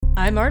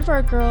I'm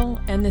Aardvark Girl,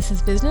 and this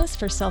is Business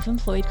for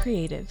Self-Employed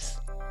Creatives.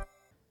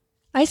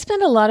 I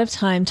spend a lot of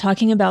time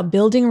talking about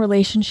building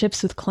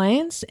relationships with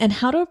clients and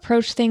how to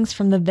approach things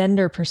from the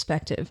vendor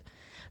perspective.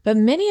 But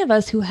many of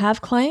us who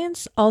have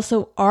clients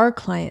also are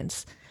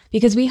clients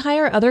because we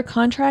hire other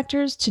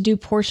contractors to do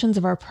portions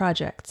of our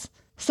projects.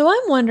 So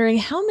I'm wondering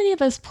how many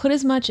of us put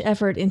as much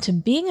effort into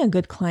being a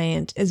good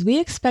client as we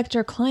expect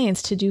our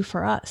clients to do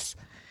for us.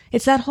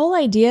 It's that whole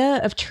idea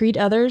of treat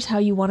others how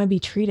you want to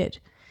be treated.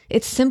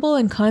 It's simple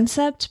in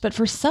concept, but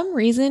for some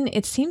reason,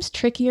 it seems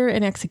trickier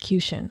in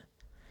execution.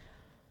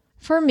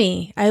 For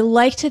me, I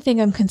like to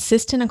think I'm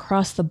consistent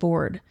across the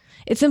board.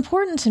 It's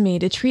important to me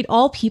to treat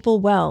all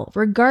people well,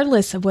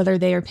 regardless of whether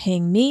they are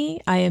paying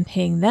me, I am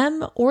paying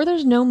them, or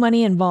there's no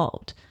money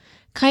involved.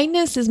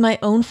 Kindness is my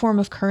own form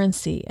of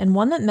currency, and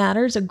one that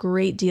matters a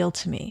great deal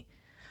to me.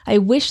 I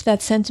wish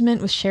that sentiment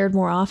was shared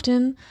more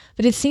often,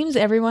 but it seems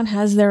everyone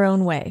has their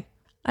own way.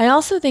 I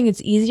also think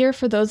it's easier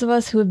for those of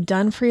us who have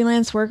done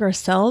freelance work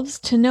ourselves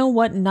to know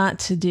what not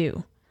to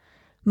do.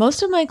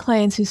 Most of my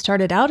clients who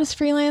started out as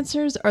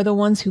freelancers are the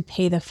ones who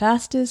pay the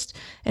fastest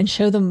and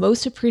show the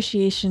most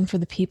appreciation for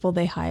the people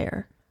they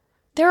hire.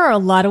 There are a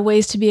lot of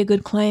ways to be a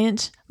good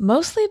client,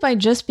 mostly by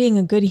just being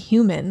a good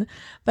human,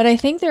 but I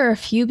think there are a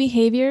few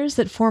behaviors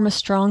that form a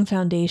strong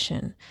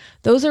foundation.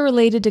 Those are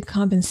related to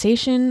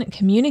compensation,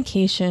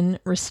 communication,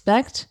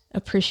 respect,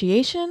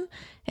 appreciation,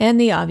 and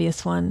the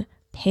obvious one,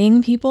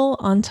 paying people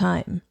on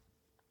time.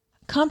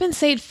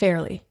 Compensate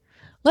fairly.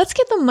 Let's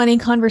get the money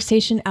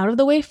conversation out of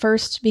the way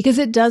first because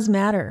it does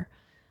matter.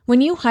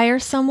 When you hire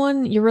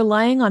someone, you're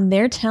relying on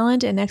their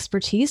talent and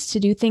expertise to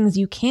do things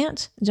you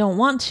can't, don't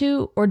want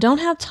to, or don't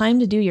have time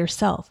to do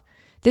yourself.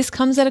 This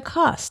comes at a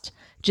cost,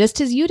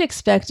 just as you'd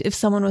expect if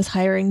someone was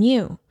hiring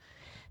you.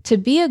 To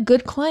be a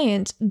good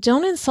client,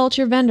 don't insult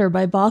your vendor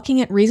by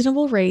balking at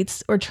reasonable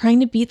rates or trying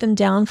to beat them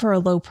down for a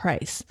low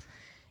price.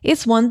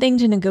 It's one thing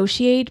to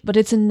negotiate, but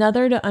it's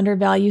another to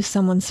undervalue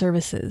someone's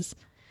services.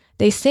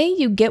 They say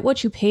you get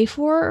what you pay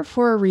for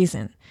a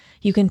reason.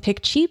 You can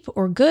pick cheap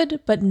or good,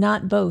 but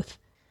not both.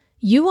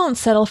 You won't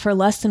settle for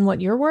less than what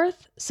you're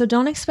worth, so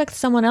don't expect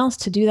someone else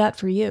to do that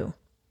for you.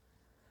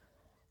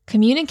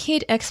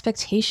 Communicate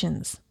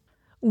expectations.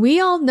 We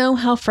all know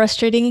how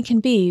frustrating it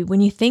can be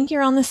when you think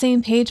you're on the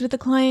same page with the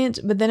client,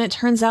 but then it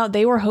turns out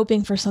they were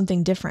hoping for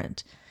something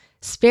different.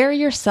 Spare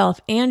yourself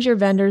and your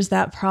vendors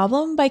that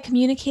problem by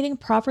communicating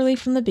properly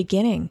from the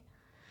beginning.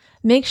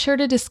 Make sure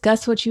to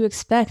discuss what you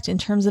expect in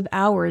terms of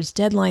hours,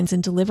 deadlines,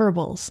 and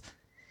deliverables.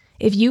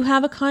 If you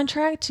have a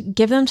contract,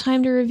 give them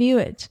time to review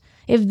it.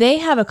 If they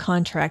have a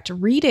contract,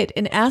 read it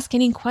and ask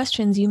any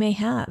questions you may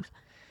have.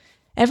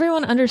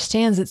 Everyone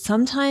understands that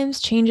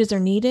sometimes changes are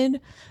needed,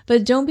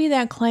 but don't be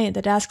that client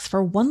that asks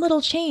for one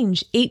little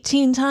change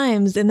 18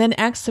 times and then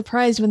acts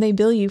surprised when they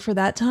bill you for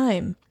that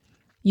time.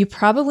 You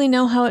probably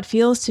know how it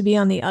feels to be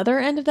on the other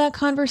end of that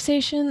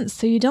conversation,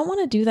 so you don't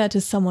want to do that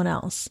to someone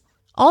else.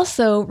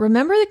 Also,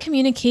 remember that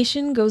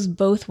communication goes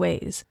both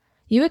ways.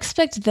 You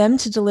expect them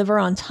to deliver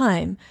on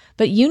time,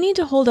 but you need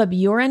to hold up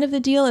your end of the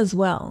deal as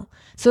well.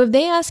 So if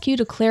they ask you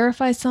to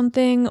clarify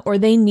something or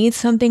they need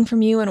something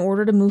from you in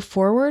order to move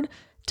forward,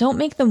 don't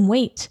make them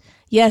wait.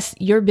 Yes,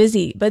 you're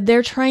busy, but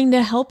they're trying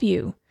to help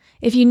you.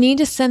 If you need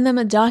to send them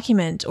a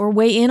document or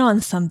weigh in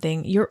on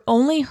something, you're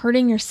only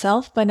hurting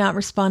yourself by not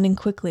responding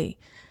quickly.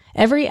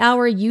 Every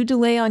hour you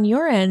delay on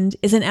your end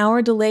is an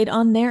hour delayed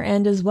on their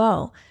end as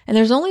well, and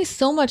there's only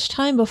so much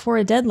time before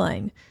a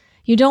deadline.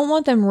 You don't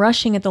want them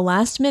rushing at the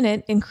last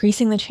minute,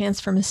 increasing the chance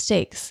for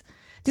mistakes.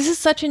 This is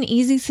such an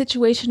easy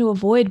situation to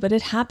avoid, but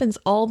it happens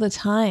all the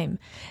time.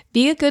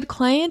 Be a good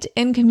client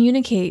and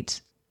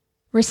communicate.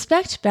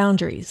 Respect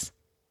boundaries.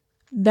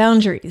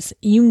 Boundaries.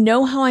 You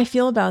know how I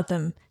feel about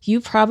them.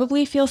 You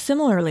probably feel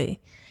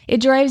similarly. It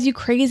drives you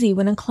crazy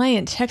when a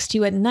client texts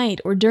you at night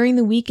or during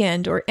the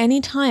weekend or any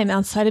time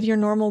outside of your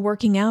normal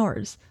working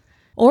hours.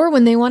 Or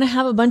when they want to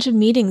have a bunch of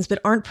meetings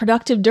but aren't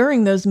productive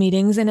during those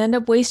meetings and end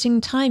up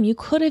wasting time you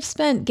could have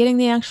spent getting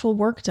the actual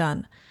work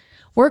done.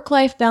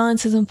 Work-life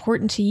balance is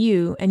important to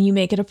you and you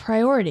make it a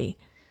priority.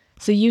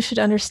 So you should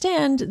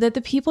understand that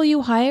the people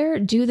you hire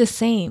do the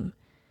same.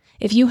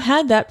 If you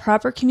had that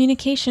proper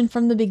communication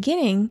from the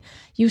beginning,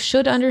 you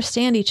should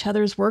understand each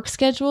other's work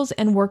schedules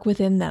and work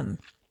within them.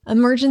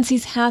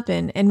 Emergencies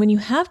happen, and when you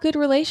have good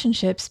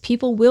relationships,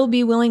 people will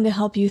be willing to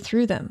help you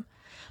through them.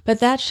 But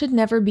that should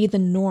never be the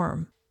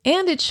norm.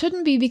 And it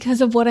shouldn't be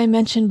because of what I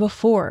mentioned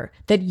before,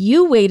 that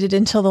you waited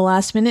until the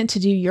last minute to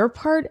do your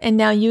part, and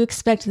now you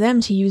expect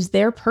them to use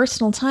their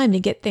personal time to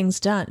get things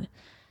done.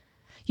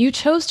 You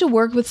chose to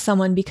work with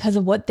someone because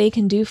of what they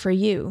can do for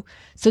you,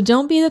 so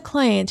don't be the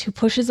client who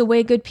pushes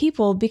away good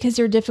people because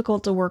you're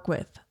difficult to work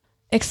with.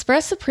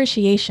 Express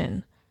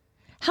appreciation.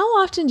 How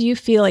often do you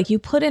feel like you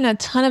put in a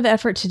ton of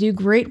effort to do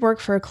great work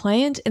for a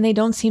client and they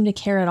don't seem to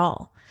care at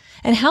all?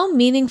 And how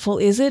meaningful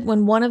is it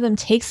when one of them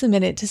takes a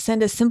minute to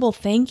send a simple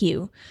thank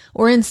you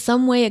or in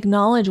some way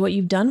acknowledge what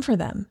you've done for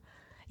them?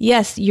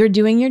 Yes, you're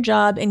doing your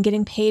job and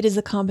getting paid as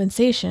a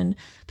compensation,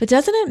 but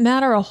doesn't it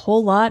matter a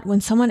whole lot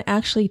when someone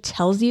actually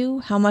tells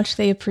you how much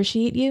they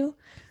appreciate you?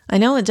 I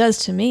know it does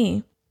to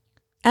me.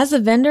 As a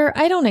vendor,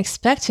 I don't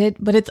expect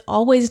it, but it's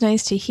always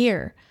nice to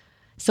hear.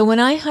 So when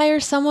I hire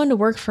someone to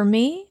work for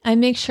me, I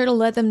make sure to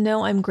let them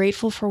know I'm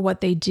grateful for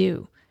what they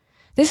do.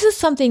 This is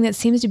something that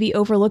seems to be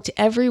overlooked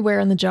everywhere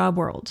in the job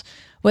world.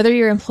 Whether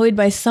you're employed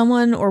by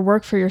someone or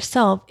work for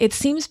yourself, it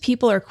seems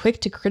people are quick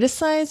to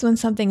criticize when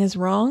something is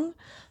wrong,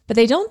 but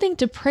they don't think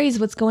to praise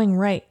what's going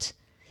right.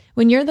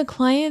 When you're the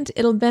client,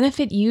 it'll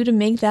benefit you to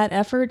make that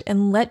effort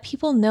and let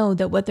people know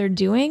that what they're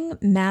doing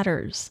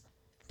matters.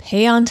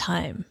 Pay on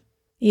time.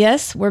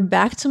 Yes, we're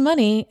back to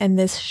money, and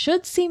this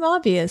should seem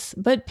obvious,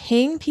 but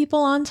paying people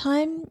on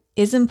time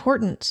is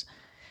important.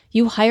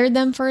 You hired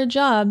them for a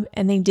job,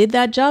 and they did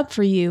that job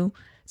for you,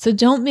 so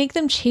don't make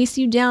them chase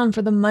you down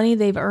for the money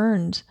they've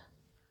earned.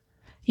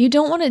 You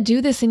don't want to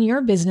do this in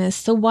your business,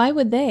 so why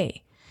would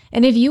they?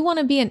 And if you want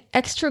to be an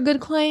extra good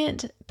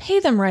client, pay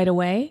them right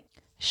away.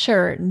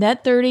 Sure,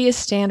 net 30 is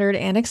standard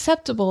and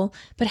acceptable,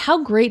 but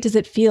how great does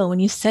it feel when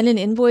you send an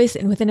invoice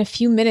and within a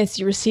few minutes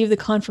you receive the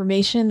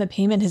confirmation the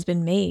payment has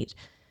been made?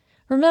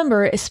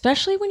 Remember,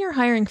 especially when you're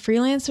hiring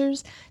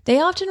freelancers, they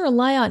often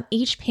rely on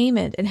each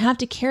payment and have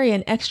to carry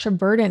an extra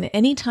burden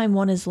anytime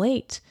one is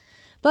late.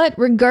 But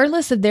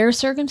regardless of their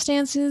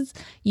circumstances,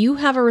 you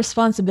have a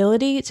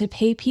responsibility to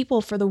pay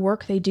people for the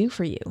work they do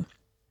for you.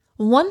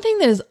 One thing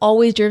that has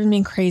always driven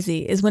me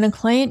crazy is when a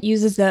client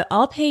uses the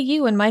 "I'll pay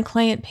you and my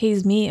client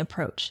pays me"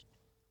 approach.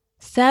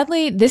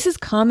 Sadly, this is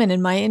common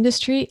in my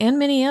industry and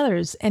many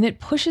others, and it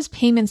pushes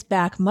payments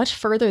back much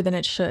further than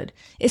it should,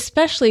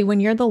 especially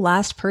when you're the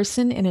last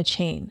person in a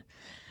chain.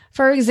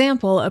 For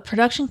example, a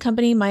production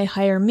company might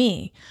hire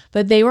me,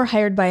 but they were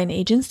hired by an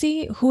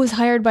agency who was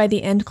hired by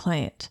the end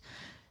client.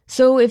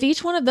 So if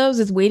each one of those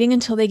is waiting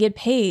until they get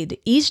paid,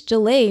 each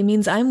delay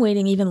means I'm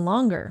waiting even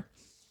longer.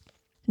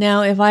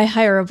 Now, if I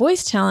hire a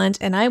voice talent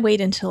and I wait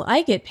until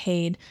I get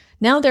paid,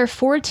 now they're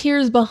 4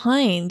 tiers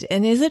behind,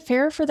 and is it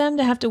fair for them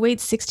to have to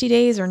wait 60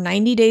 days or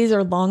 90 days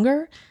or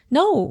longer?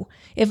 No.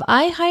 If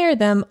I hire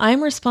them,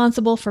 I'm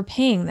responsible for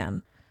paying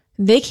them.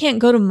 They can't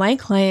go to my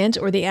client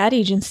or the ad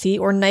agency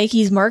or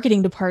Nike's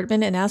marketing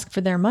department and ask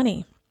for their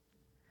money.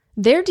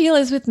 Their deal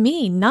is with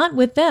me, not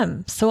with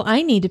them, so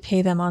I need to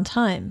pay them on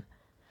time.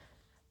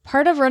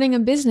 Part of running a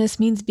business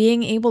means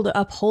being able to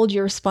uphold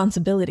your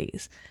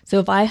responsibilities. So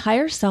if I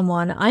hire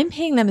someone, I'm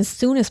paying them as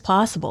soon as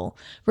possible,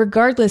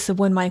 regardless of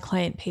when my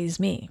client pays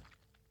me.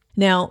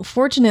 Now,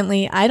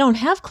 fortunately, I don't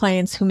have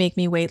clients who make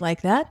me wait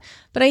like that,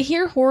 but I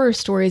hear horror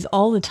stories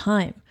all the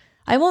time.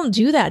 I won't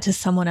do that to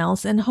someone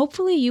else, and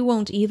hopefully you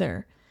won't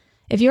either.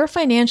 If your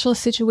financial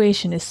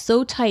situation is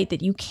so tight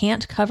that you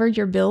can't cover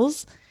your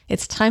bills,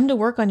 it's time to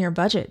work on your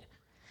budget.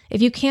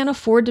 If you can't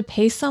afford to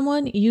pay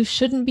someone, you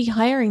shouldn't be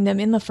hiring them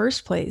in the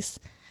first place.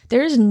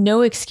 There is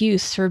no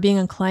excuse for being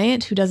a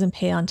client who doesn't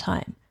pay on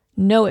time.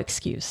 No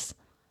excuse.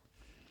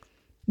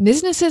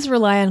 Businesses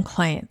rely on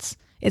clients.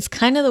 It's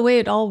kind of the way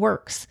it all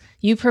works.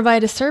 You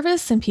provide a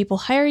service and people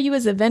hire you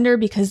as a vendor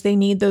because they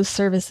need those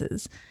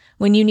services.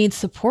 When you need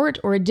support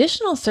or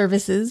additional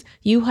services,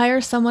 you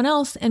hire someone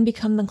else and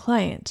become the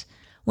client.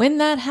 When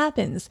that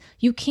happens,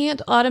 you can't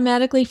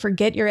automatically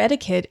forget your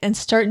etiquette and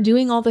start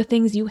doing all the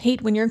things you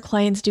hate when your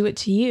clients do it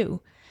to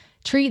you.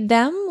 Treat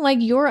them like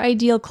your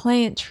ideal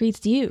client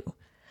treats you.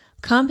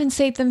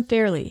 Compensate them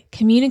fairly,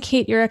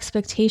 communicate your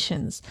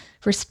expectations,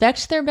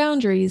 respect their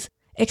boundaries,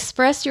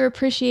 express your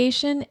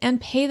appreciation, and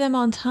pay them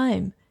on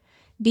time.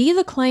 Be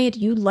the client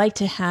you'd like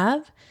to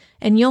have,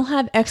 and you'll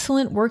have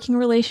excellent working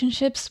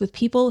relationships with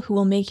people who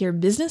will make your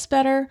business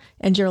better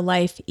and your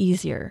life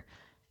easier.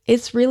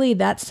 It's really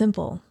that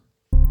simple.